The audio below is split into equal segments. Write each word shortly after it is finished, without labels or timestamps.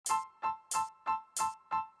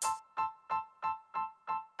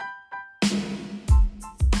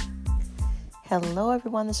Hello,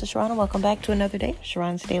 everyone. This is Sharon, and welcome back to another day of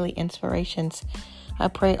Sharon's Daily Inspirations. I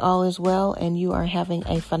pray all is well and you are having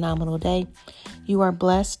a phenomenal day. You are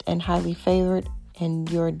blessed and highly favored, and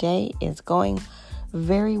your day is going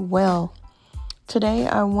very well. Today,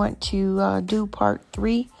 I want to do part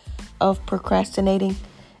 3 of procrastinating,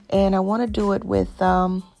 and I want to do it with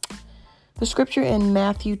the scripture in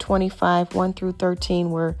Matthew 25, 1 through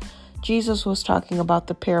 13, where Jesus was talking about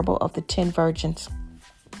the parable of the 10 virgins.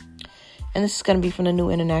 And this is going to be from the New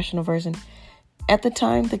International Version. At the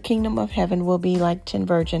time, the kingdom of heaven will be like 10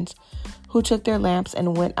 virgins who took their lamps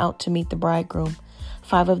and went out to meet the bridegroom.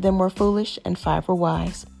 5 of them were foolish and 5 were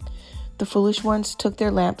wise. The foolish ones took their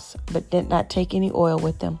lamps but did not take any oil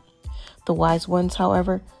with them. The wise ones,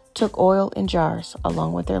 however, took oil in jars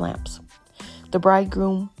along with their lamps. The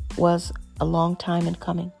bridegroom was a long time in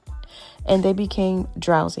coming, and they became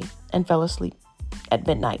drowsy and fell asleep. At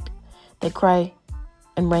midnight, they cried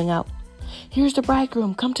and rang out, "Here's the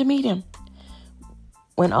bridegroom, come to meet him."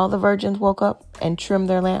 When all the virgins woke up and trimmed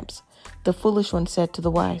their lamps, the foolish one said to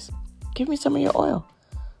the wise, "Give me some of your oil.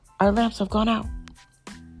 Our lamps have gone out."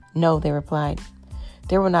 "No," they replied,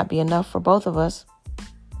 "there will not be enough for both of us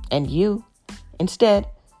and you. Instead,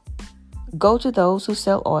 go to those who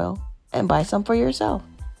sell oil and buy some for yourself."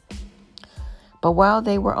 But while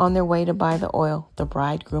they were on their way to buy the oil, the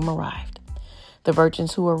bridegroom arrived. The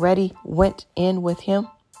virgins who were ready went in with him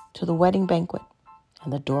to the wedding banquet,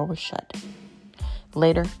 and the door was shut.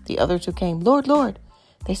 Later, the others who came, "Lord, Lord,"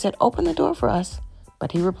 they said, "open the door for us."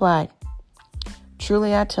 But he replied,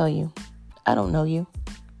 "Truly I tell you, I don't know you.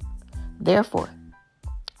 Therefore,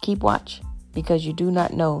 keep watch, because you do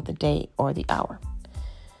not know the day or the hour."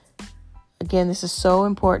 Again, this is so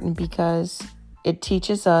important because it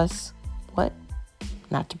teaches us what?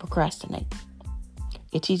 Not to procrastinate.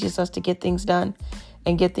 It teaches us to get things done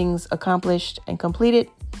and get things accomplished and completed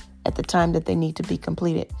at the time that they need to be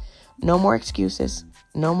completed. No more excuses,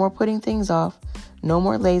 no more putting things off, no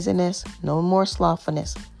more laziness, no more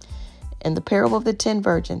slothfulness. In the parable of the 10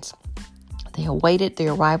 virgins, they awaited the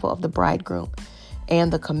arrival of the bridegroom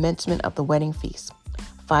and the commencement of the wedding feast.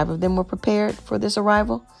 5 of them were prepared for this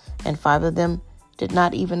arrival, and 5 of them did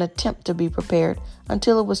not even attempt to be prepared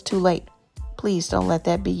until it was too late. Please don't let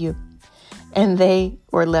that be you. And they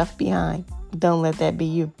were left behind. Don't let that be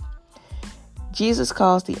you. Jesus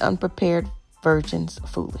calls the unprepared virgins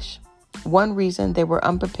foolish. One reason they were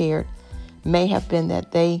unprepared may have been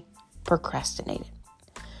that they procrastinated.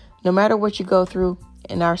 No matter what you go through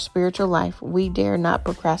in our spiritual life, we dare not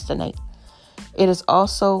procrastinate. It is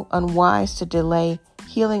also unwise to delay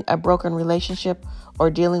healing a broken relationship or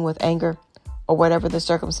dealing with anger or whatever the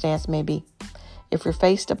circumstance may be. If you're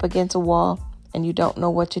faced up against a wall and you don't know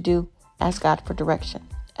what to do, ask God for direction.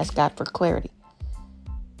 Ask God for clarity.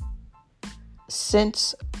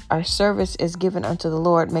 Since our service is given unto the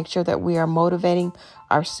Lord, make sure that we are motivating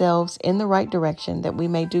ourselves in the right direction, that we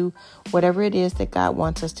may do whatever it is that God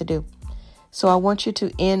wants us to do. So I want you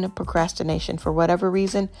to end procrastination for whatever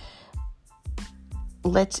reason.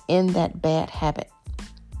 Let's end that bad habit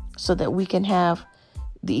so that we can have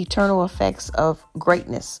the eternal effects of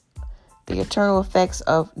greatness, the eternal effects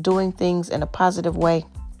of doing things in a positive way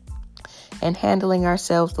and handling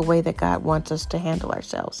ourselves the way that God wants us to handle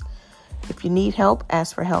ourselves. If you need help,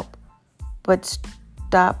 ask for help. But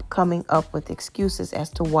stop coming up with excuses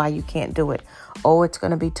as to why you can't do it. Oh, it's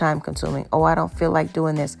going to be time consuming. Oh, I don't feel like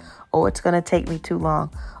doing this. Oh, it's going to take me too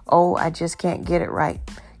long. Oh, I just can't get it right.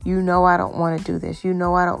 You know I don't want to do this. You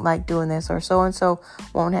know I don't like doing this. Or so-and-so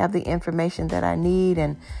won't have the information that I need.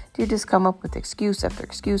 And you just come up with excuse after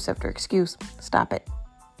excuse after excuse. Stop it.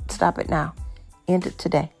 Stop it now. End it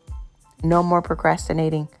today. No more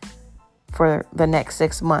procrastinating for the next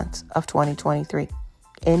 6 months of 2023.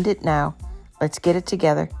 End it now. Let's get it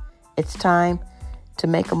together. It's time to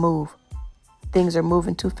make a move. Things are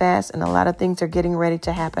moving too fast and a lot of things are getting ready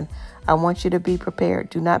to happen. I want you to be prepared.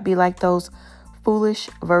 Do not be like those foolish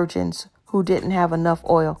virgins who didn't have enough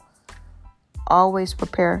oil. Always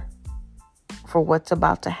prepare for what's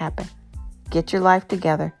about to happen. Get your life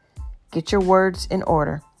together. Get your words in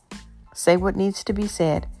order. Say what needs to be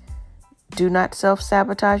said. Do not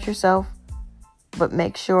self-sabotage yourself, but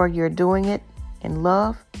make sure you're doing it in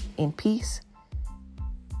love, in peace.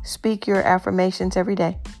 Speak your affirmations every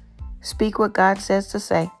day. Speak what God says to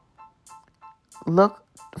say. Look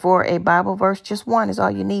for a Bible verse. Just one is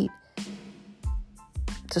all you need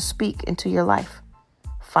to speak into your life.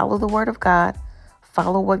 Follow the word of God.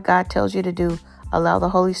 Follow what God tells you to do. Allow the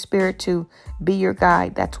Holy Spirit to be your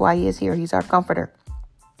guide. That's why He is here. He's our comforter.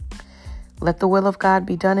 Let the will of God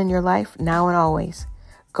be done in your life now and always.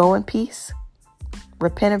 Go in peace.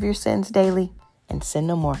 Repent of your sins daily and sin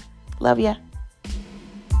no more. Love ya.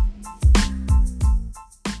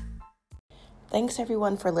 Thanks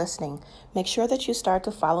everyone for listening. Make sure that you start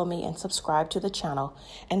to follow me and subscribe to the channel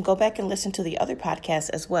and go back and listen to the other podcasts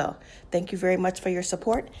as well. Thank you very much for your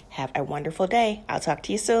support. Have a wonderful day. I'll talk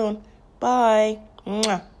to you soon. Bye.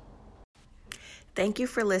 Mwah. Thank you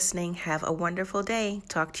for listening. Have a wonderful day.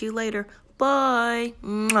 Talk to you later. Bye.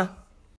 Mwah.